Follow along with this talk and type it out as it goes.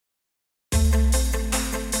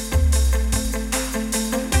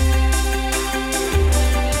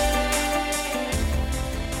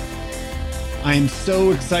I am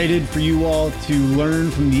so excited for you all to learn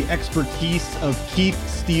from the expertise of Keith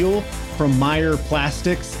Steele from Meyer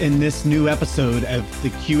Plastics in this new episode of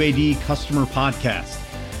the QAD Customer Podcast.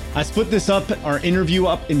 I split our interview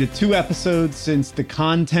up into 2 episodes since the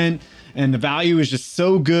content and the value is just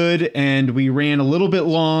so good and we ran a little bit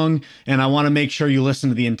long, and I want to make sure you listen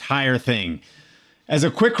to the entire thing. As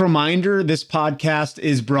a quick reminder, this podcast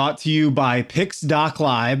is brought to you by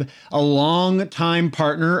PixDocLib, a long-time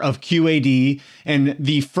partner of QAD and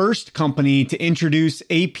the first company to introduce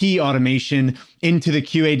AP automation into the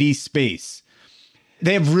QAD space.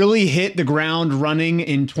 They have really hit the ground running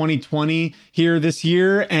in 2020 here this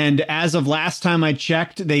year. And as of last time I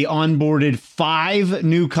checked, they onboarded 5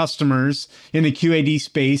 new customers in the QAD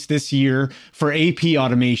space this year for AP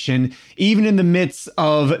automation, even in the midst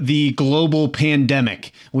of the global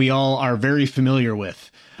pandemic we all are very familiar with.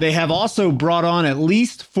 They have also brought on at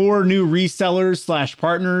least 4 new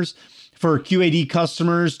resellers/partners for QAD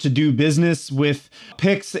customers to do business with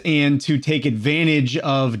Pix and to take advantage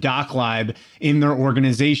of DocLib in their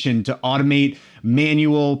organization to automate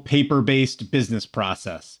manual paper-based business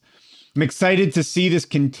process. I'm excited to see this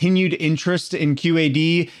continued interest in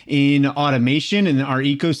QAD in automation in our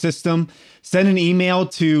ecosystem. Send an email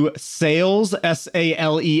to sales,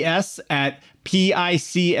 S-A-L-E-S, at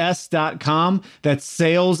PICS.com. That's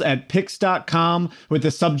sales at Pix.com with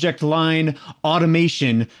the subject line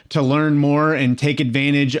automation to learn more and take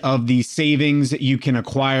advantage of the savings you can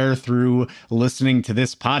acquire through listening to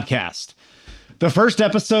this podcast. The first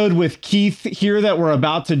episode with Keith here that we're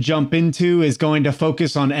about to jump into is going to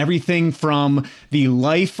focus on everything from the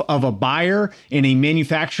life of a buyer in a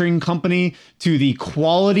manufacturing company to the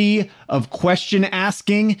quality of question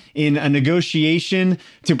asking in a negotiation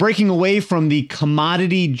to breaking away from the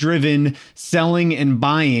commodity-driven selling and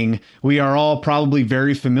buying we are all probably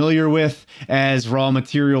very familiar with as raw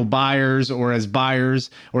material buyers or as buyers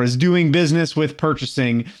or as doing business with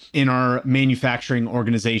purchasing in our manufacturing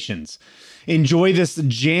organizations. Enjoy this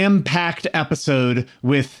jam-packed episode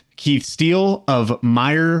with Keith Steele of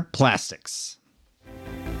Meyer Plastics.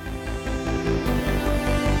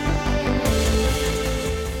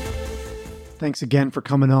 Thanks again for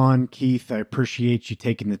coming on, Keith. I appreciate you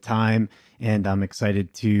taking the time, and I'm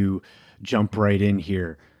excited to jump right in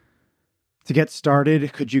here. To get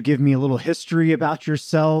started, could you give me a little history about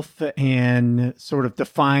yourself and sort of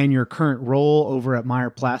define your current role over at Meyer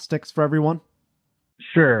Plastics for everyone?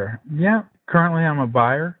 Sure. Yeah. Currently, I'm a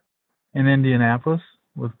buyer in Indianapolis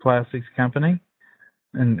with Plastics Company,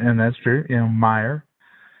 and that's true. Meyer.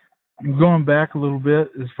 Going back a little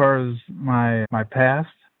bit as far as my past,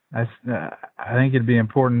 I think it'd be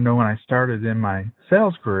important to know when I started in my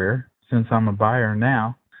sales career, since I'm a buyer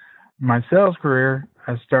now. My sales career,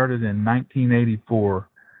 I started in 1984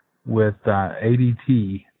 with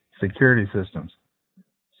ADT Security Systems.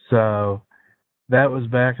 So that was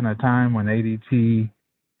back in a time when ADT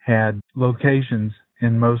had locations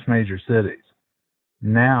in most major cities.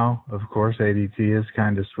 Now, of course, ADT has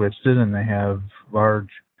kind of switched it, and they have large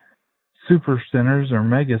super centers or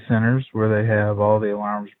mega centers where they have all the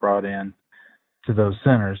alarms brought in to those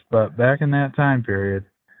centers. But back in that time period,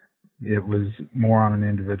 it was more on an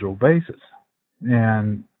individual basis.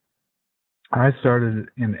 And I started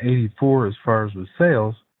in 84 as far as with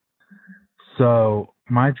sales. So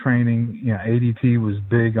my training, ADT was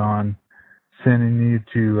big on sending you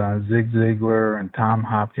to Zig Ziglar and Tom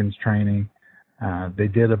Hopkins training. They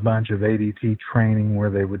did a bunch of ADT training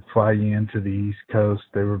where they would fly you into the East Coast.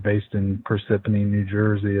 They were based in Parsippany, New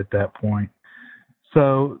Jersey at that point.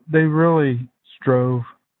 So they really strove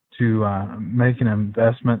to make an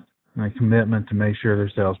investment and a commitment to make sure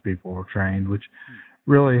their salespeople were trained, which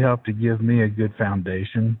really helped to give me a good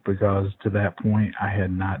foundation because to that point I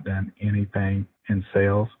had not done anything in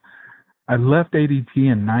sales. I left ADT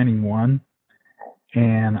in 91.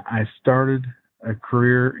 And I started a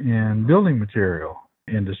career in building material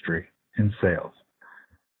industry in sales.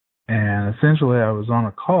 And essentially I was on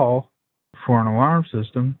a call for an alarm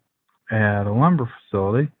system at a lumber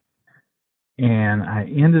facility. And I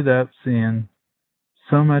ended up seeing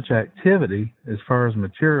so much activity as far as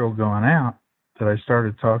material going out that I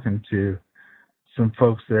started talking to some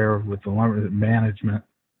folks there with the lumber management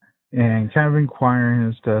and kind of inquiring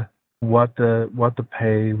as to what the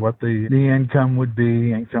pay, what the income would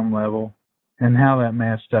be, income level, and how that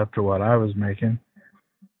matched up to what I was making.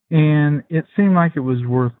 And it seemed like it was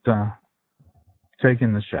worth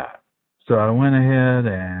taking the shot. So I went ahead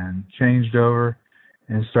and changed over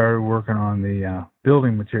and started working on the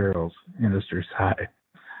building materials industry side.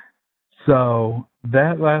 So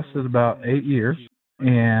that lasted about 8 years.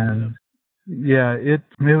 And yeah, it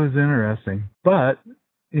was interesting. But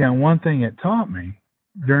one thing it taught me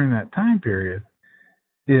during that time period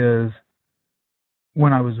is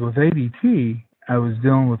when I was with ADT, I was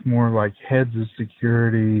dealing with more like heads of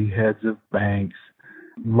security, heads of banks,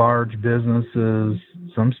 large businesses,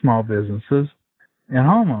 some small businesses, and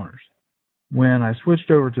homeowners. When I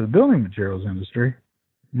switched over to the building materials industry,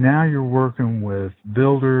 now you're working with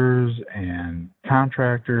builders and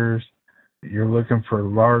contractors. You're looking for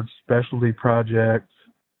large specialty projects,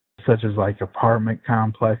 such as like apartment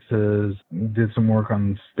complexes. Did some work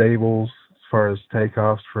on stables as far as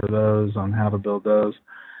takeoffs for those, on how to build those.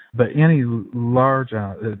 But any large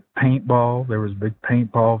paintball, there was a big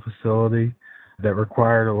paintball facility that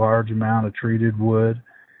required a large amount of treated wood.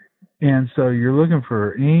 And so you're looking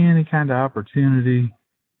for any kind of opportunity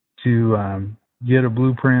to get a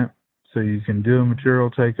blueprint so you can do a material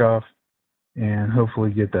takeoff and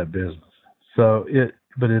hopefully get that business.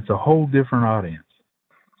 But it's a whole different audience.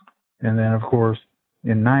 And then, of course,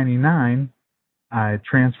 in 99, I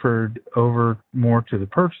transferred over more to the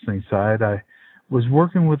purchasing side. I was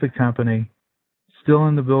working with a company still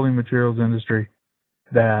in the building materials industry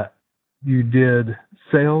that you did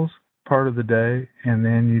sales part of the day and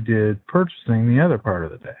then you did purchasing the other part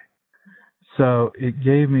of the day. So it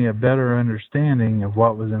gave me a better understanding of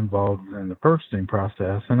what was involved in the purchasing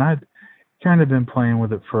process. And I'd kind of been playing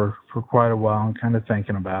with it for quite a while and kind of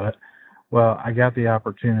thinking about it. Well, I got the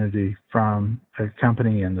opportunity from a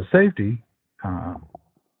company in the safety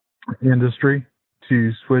industry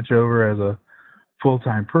to switch over as a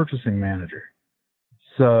full-time purchasing manager.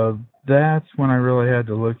 So that's when I really had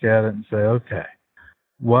to look at it and say, okay,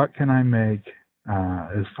 what can I make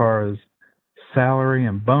as far as salary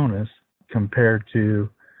and bonus compared to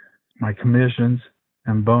my commissions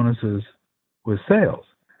and bonuses with sales?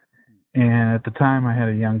 And at the time I had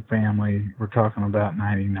a young family. We're talking about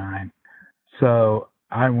 99. So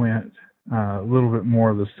I went a little bit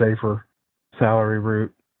more of the safer salary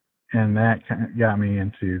route, and that kind of got me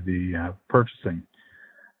into the purchasing.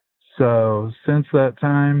 So since that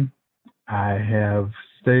time, I have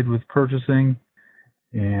stayed with purchasing.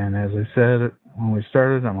 And as I said when we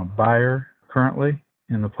started, I'm a buyer currently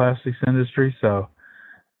in the plastics industry. So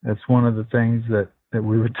that's one of the things that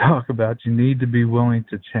we would talk about. You need to be willing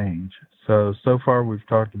to change. So far we've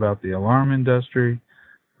talked about the alarm industry,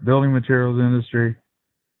 building materials industry,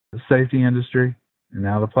 the safety industry, and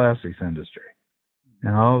now the plastics industry.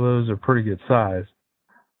 And all of those are pretty good size,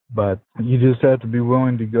 but you just have to be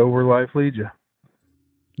willing to go where life leads you.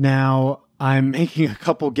 Now, I'm making a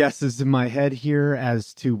couple guesses in my head here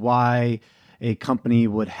as to why a company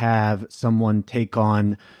would have someone take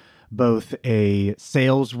on both a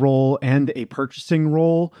sales role and a purchasing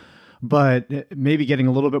role, but maybe getting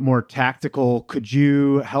a little bit more tactical, could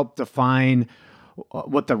you help define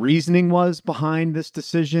what the reasoning was behind this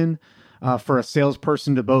decision for a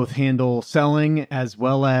salesperson to both handle selling as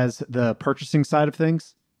well as the purchasing side of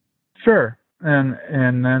things? Sure. And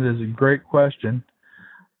that is a great question.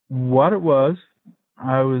 What it was,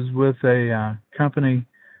 I was with a company.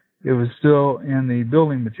 It was still in the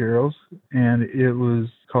building materials, and it was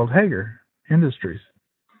called Hager Industries.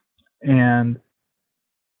 And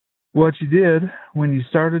what you did when you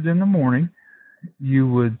started in the morning, you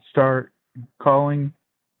would start calling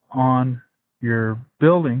on your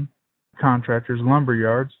building contractors, lumber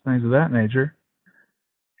yards, things of that nature.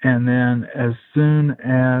 And then as soon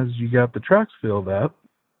as you got the trucks filled up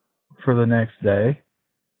for the next day,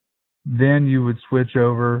 then you would switch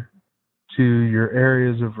over to your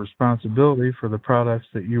areas of responsibility for the products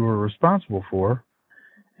that you were responsible for,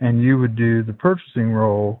 and you would do the purchasing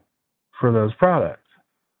role for those products.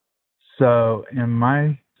 So in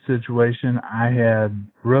my situation, I had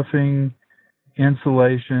roofing,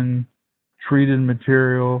 insulation, treated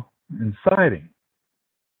material, and siding.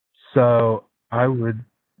 So I would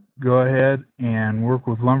go ahead and work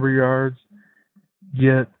with lumber yards,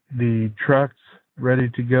 get the trucks ready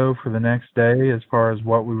to go for the next day as far as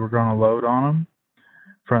what we were going to load on them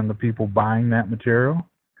from the people buying that material.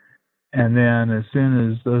 And then as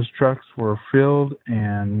soon as those trucks were filled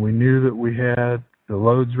and we knew that we had the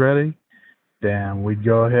loads ready, then we'd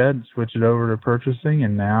go ahead and switch it over to purchasing.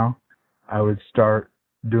 And now I would start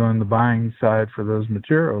doing the buying side for those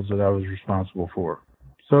materials that I was responsible for.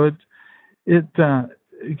 So it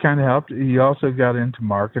kind of helped. He also got into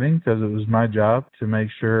marketing because it was my job to make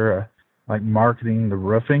sure like marketing the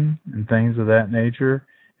roofing and things of that nature,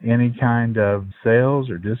 any kind of sales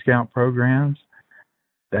or discount programs,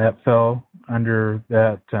 that fell under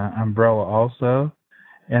that umbrella also.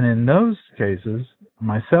 And in those cases,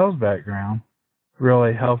 my sales background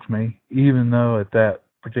really helped me, even though at that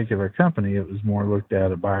particular company, it was more looked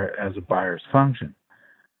at as a buyer's function.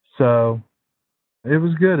 So It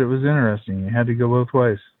was good. It was interesting. You had to go both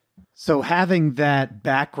ways. So having that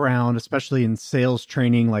background, especially in sales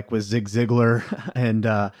training, like with Zig Ziglar,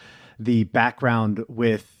 and the background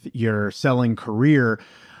with your selling career,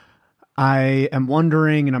 I am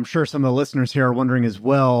wondering, and I'm sure some of the listeners here are wondering as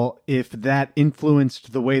well, if that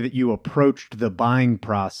influenced the way that you approached the buying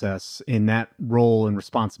process in that role and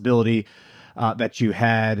responsibility that you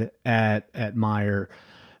had at Meyer.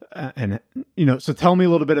 So tell me a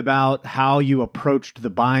little bit about how you approached the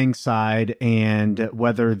buying side and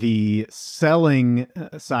whether the selling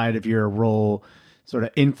side of your role sort of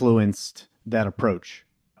influenced that approach.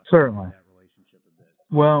 Certainly.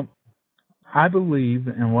 Well, I believe,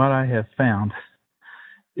 and what I have found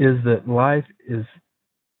is that life is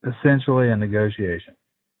essentially a negotiation.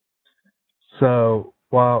 So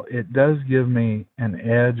while it does give me an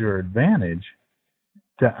edge or advantage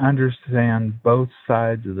to understand both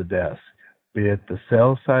sides of the desk, be it the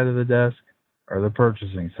sales side of the desk or the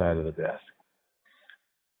purchasing side of the desk.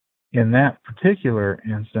 In that particular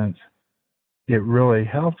instance, it really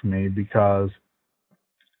helped me because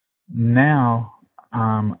now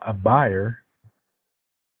I'm a buyer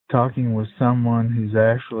talking with someone who's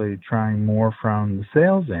actually trying more from the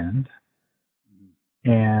sales end.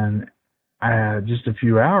 And just a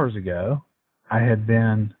few hours ago, I had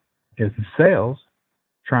been in sales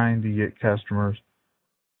trying to get customers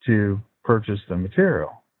to purchase the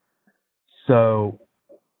material. So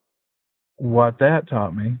what that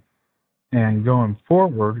taught me, and going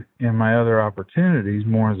forward in my other opportunities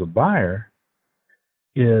more as a buyer,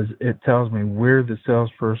 is it tells me where the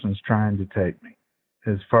salesperson's trying to take me.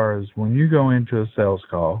 As far as when you go into a sales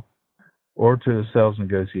call or to a sales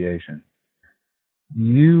negotiation,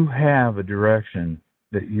 you have a direction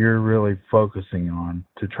that you're really focusing on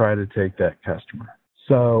to try to take that customer.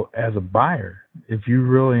 So as a buyer, if you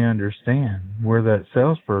really understand where that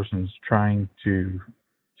salesperson's trying to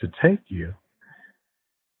take you,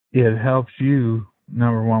 it helps you,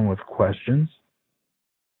 number one, with questions,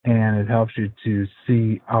 and it helps you to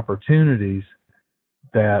see opportunities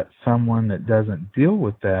that someone that doesn't deal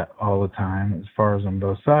with that all the time, as far as on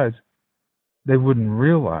both sides, they wouldn't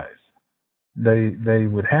realize. They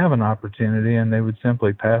would have an opportunity and they would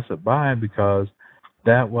simply pass it by because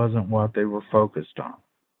that wasn't what they were focused on.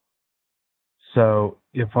 So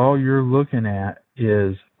if all you're looking at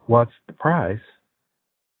is what's the price,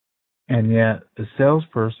 and yet the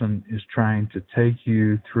salesperson is trying to take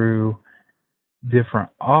you through different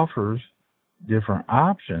offers, different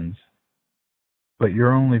options, but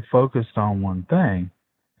you're only focused on one thing,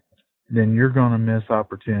 then you're going to miss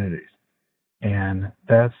opportunities. And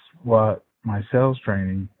that's what my sales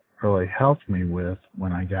training really helped me with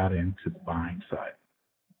when I got into the buying side.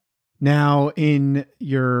 Now, in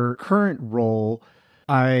your current role,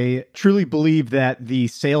 I truly believe that the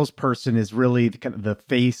salesperson is really kind of the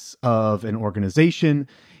face of an organization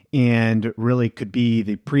and really could be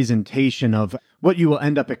the presentation of what you will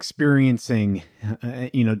end up experiencing,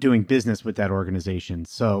 doing business with that organization.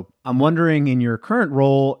 So I'm wondering, in your current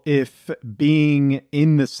role, if being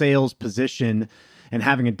in the sales position and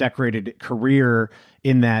having a decorated career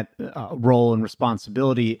in that role and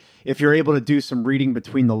responsibility, if you're able to do some reading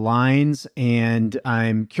between the lines, and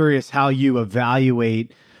I'm curious how you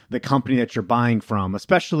evaluate the company that you're buying from,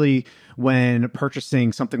 especially when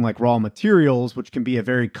purchasing something like raw materials, which can be a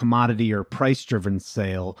very commodity or price-driven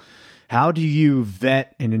sale. How do you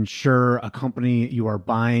vet and ensure a company you are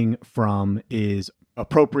buying from is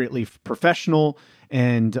appropriately professional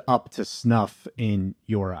and up to snuff in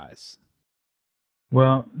your eyes?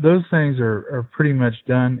 Well, those things are pretty much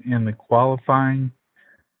done in the qualifying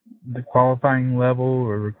level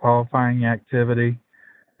or the qualifying activity.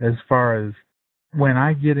 As far as when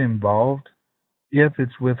I get involved, if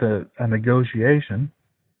it's with a negotiation,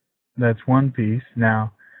 that's one piece.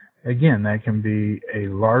 Now, again, that can be a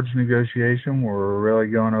large negotiation where we're really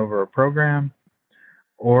going over a program,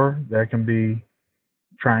 or that can be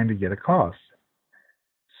trying to get a cost.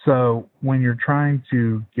 So when you're trying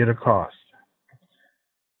to get a cost,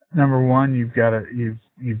 number one, you've got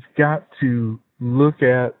to look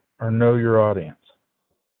at or know your audience.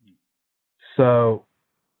 So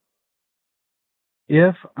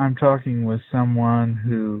if I'm talking with someone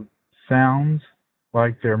who sounds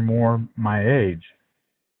like they're more my age,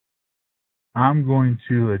 I'm going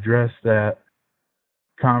to address that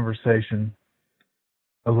conversation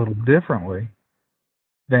a little differently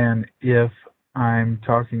than if I'm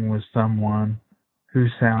talking with someone who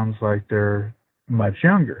sounds like they're much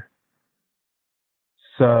younger.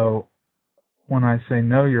 So when I say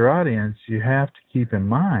know your audience, you have to keep in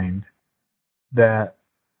mind that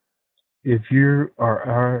if you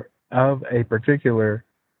are of a particular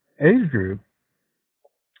age group,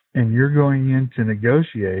 and you're going in to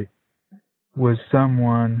negotiate with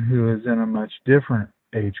someone who is in a much different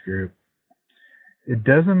age group, it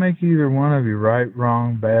doesn't make either one of you right,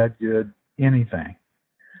 wrong, bad, good, anything.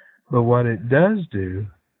 But what it does do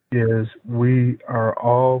is we are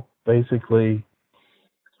all basically,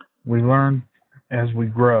 we learn as we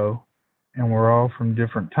grow, and we're all from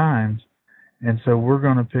different times. And so we're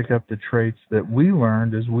going to pick up the traits that we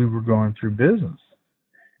learned as we were going through business.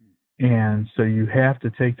 And so you have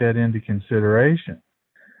to take that into consideration.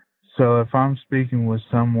 So if I'm speaking with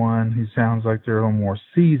someone who sounds like they're a little more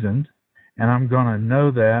seasoned, and I'm going to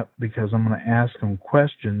know that because I'm going to ask them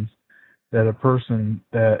questions that a person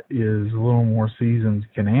that is a little more seasoned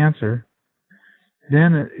can answer,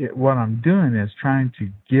 then what I'm doing is trying to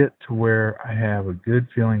get to where I have a good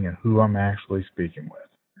feeling of who I'm actually speaking with.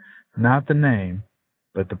 Not the name,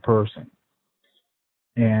 but the person.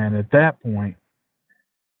 And at that point,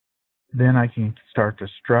 then I can start to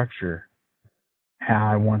structure how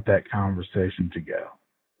I want that conversation to go.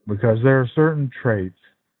 Because there are certain traits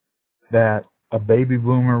that a baby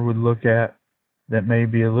boomer would look at that may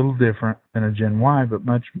be a little different than a Gen Y, but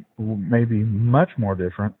maybe much more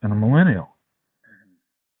different than a millennial.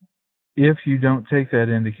 If you don't take that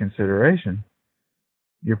into consideration,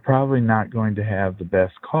 you're probably not going to have the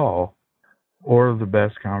best call or the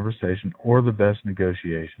best conversation or the best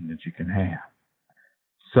negotiation that you can have.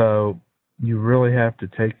 So you really have to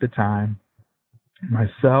take the time.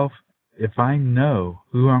 Myself, if I know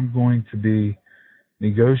who I'm going to be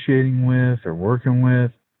negotiating with or working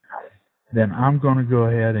with, then I'm going to go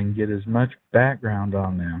ahead and get as much background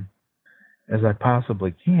on them as I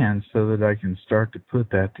possibly can so that I can start to put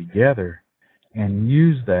that together and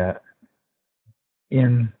use that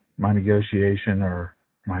in my negotiation or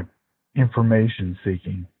my information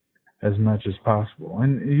seeking as much as possible.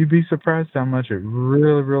 And you'd be surprised how much it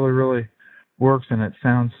really, really, really works, and it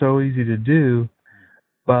sounds so easy to do,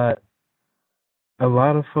 but a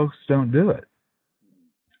lot of folks don't do it.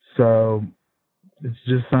 So it's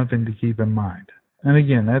just something to keep in mind. And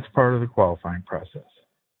again, that's part of the qualifying process.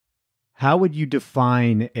 How would you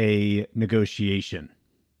define a negotiation?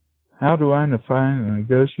 How do I define a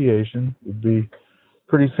negotiation? Would be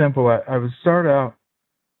pretty simple. I would start out,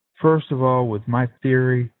 first of all, with my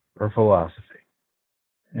theory or philosophy.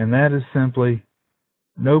 And that is simply,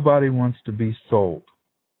 nobody wants to be sold.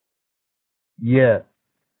 Yet,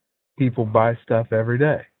 people buy stuff every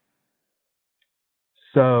day.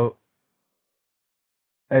 So,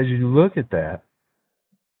 as you look at that,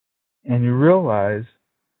 and you realize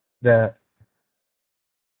that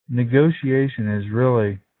negotiation is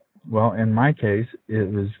really, well, in my case, it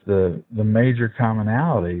was the major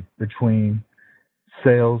commonality between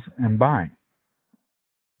sales and buying.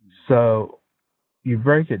 So you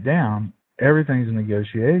break it down, everything's a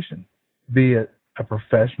negotiation, be it a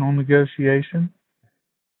professional negotiation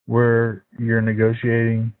where you're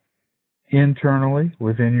negotiating internally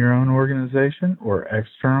within your own organization or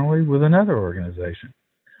externally with another organization.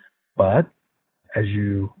 But as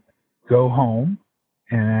you go home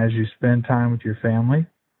and as you spend time with your family,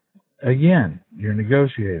 again, you're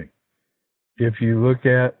negotiating. If you look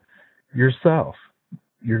at yourself,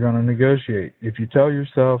 you're going to negotiate. If you tell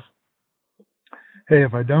yourself, hey,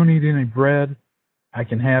 if I don't eat any bread, I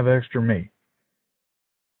can have extra meat.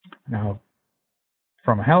 Now,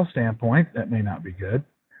 from a health standpoint, that may not be good,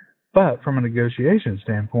 but from a negotiation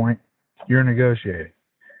standpoint, you're negotiating.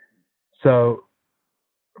 So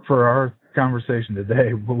for our conversation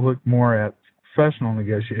today, we'll look more at professional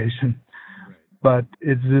negotiation, but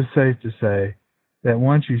it's just safe to say that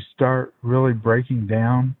once you start really breaking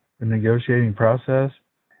down the negotiating process,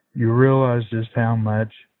 you realize just how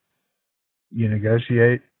much you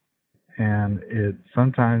negotiate, and it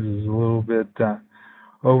sometimes is a little bit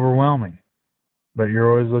overwhelming, but you're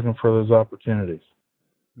always looking for those opportunities.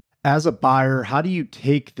 As a buyer, how do you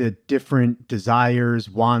take the different desires,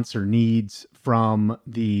 wants, or needs from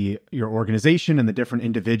your organization and the different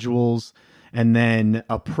individuals, and then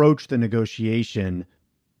approach the negotiation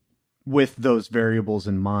with those variables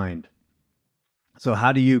in mind? So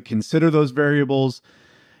how do you consider those variables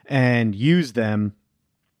and use them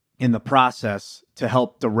in the process to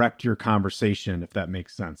help direct your conversation, if that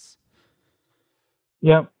makes sense?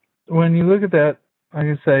 Yep. When you look at that, like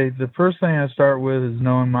I say, the first thing I start with is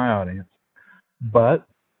knowing my audience. But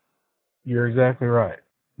you're exactly right.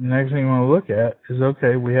 The next thing you want to look at is,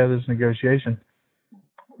 okay, we have this negotiation.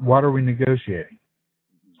 What are we negotiating?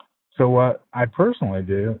 So what I personally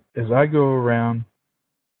do is I go around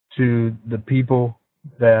to the people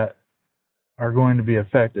that are going to be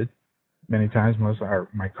affected, many times most are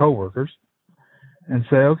my coworkers, and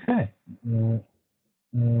say, okay,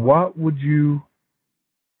 what would you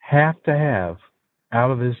have to have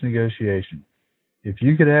out of this negotiation, if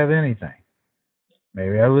you could have anything,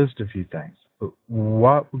 maybe I list a few things, but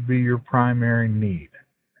what would be your primary need?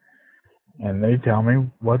 And they tell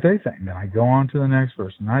me what they think. Then I go on to the next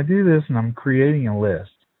person. I do this, and I'm creating a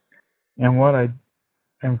list. And what I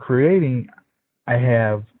am creating, I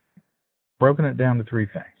have broken it down to three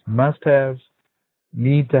things: must-haves,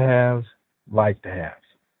 need-to-haves, like-to-haves.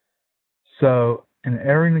 So in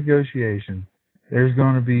every negotiation, there's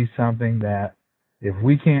going to be something that if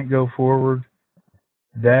we can't go forward,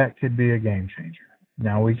 that could be a game changer.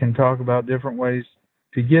 Now, we can talk about different ways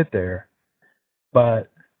to get there,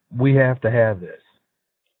 but we have to have this.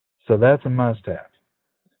 So that's a must-have.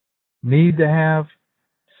 Need to have,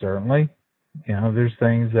 certainly. There's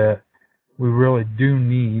things that we really do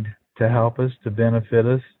need to help us, to benefit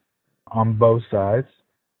us on both sides.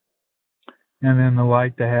 And then the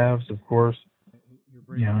like-to-haves, of course,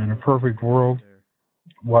 in a perfect world,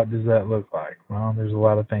 what does that look like? Well, there's a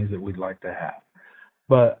lot of things that we'd like to have.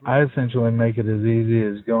 But I essentially make it as easy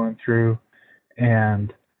as going through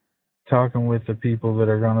and talking with the people that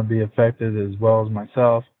are going to be affected as well as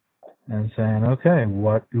myself and saying, okay,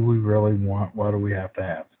 what do we really want? What do we have to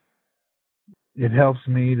have? It helps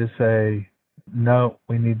me to say, no,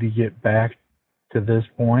 we need to get back to this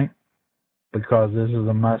point because this is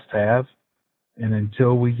a must-have. And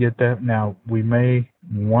until we get that, now we may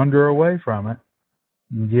wander away from it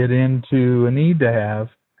and get into a need-to-have,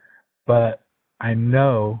 but I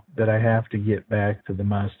know that I have to get back to the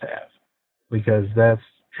must-have because that's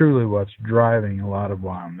truly what's driving a lot of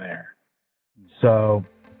why I'm there. So,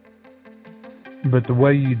 but the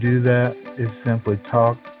way you do that is simply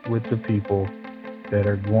talk with the people that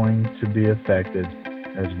are going to be affected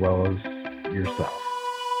as well as yourself.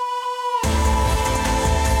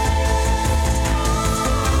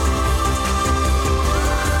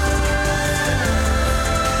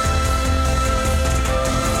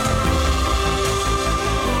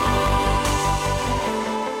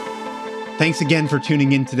 Thanks again for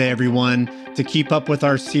tuning in today, everyone. To keep up with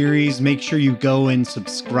our series, make sure you go and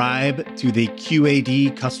subscribe to the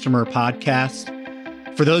QAD Customer Podcast.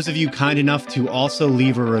 For those of you kind enough to also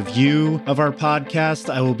leave a review of our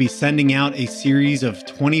podcast, I will be sending out a series of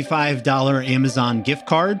 $25 Amazon gift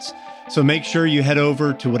cards. So make sure you head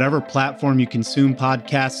over to whatever platform you consume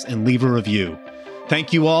podcasts and leave a review.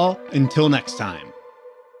 Thank you all. Until next time.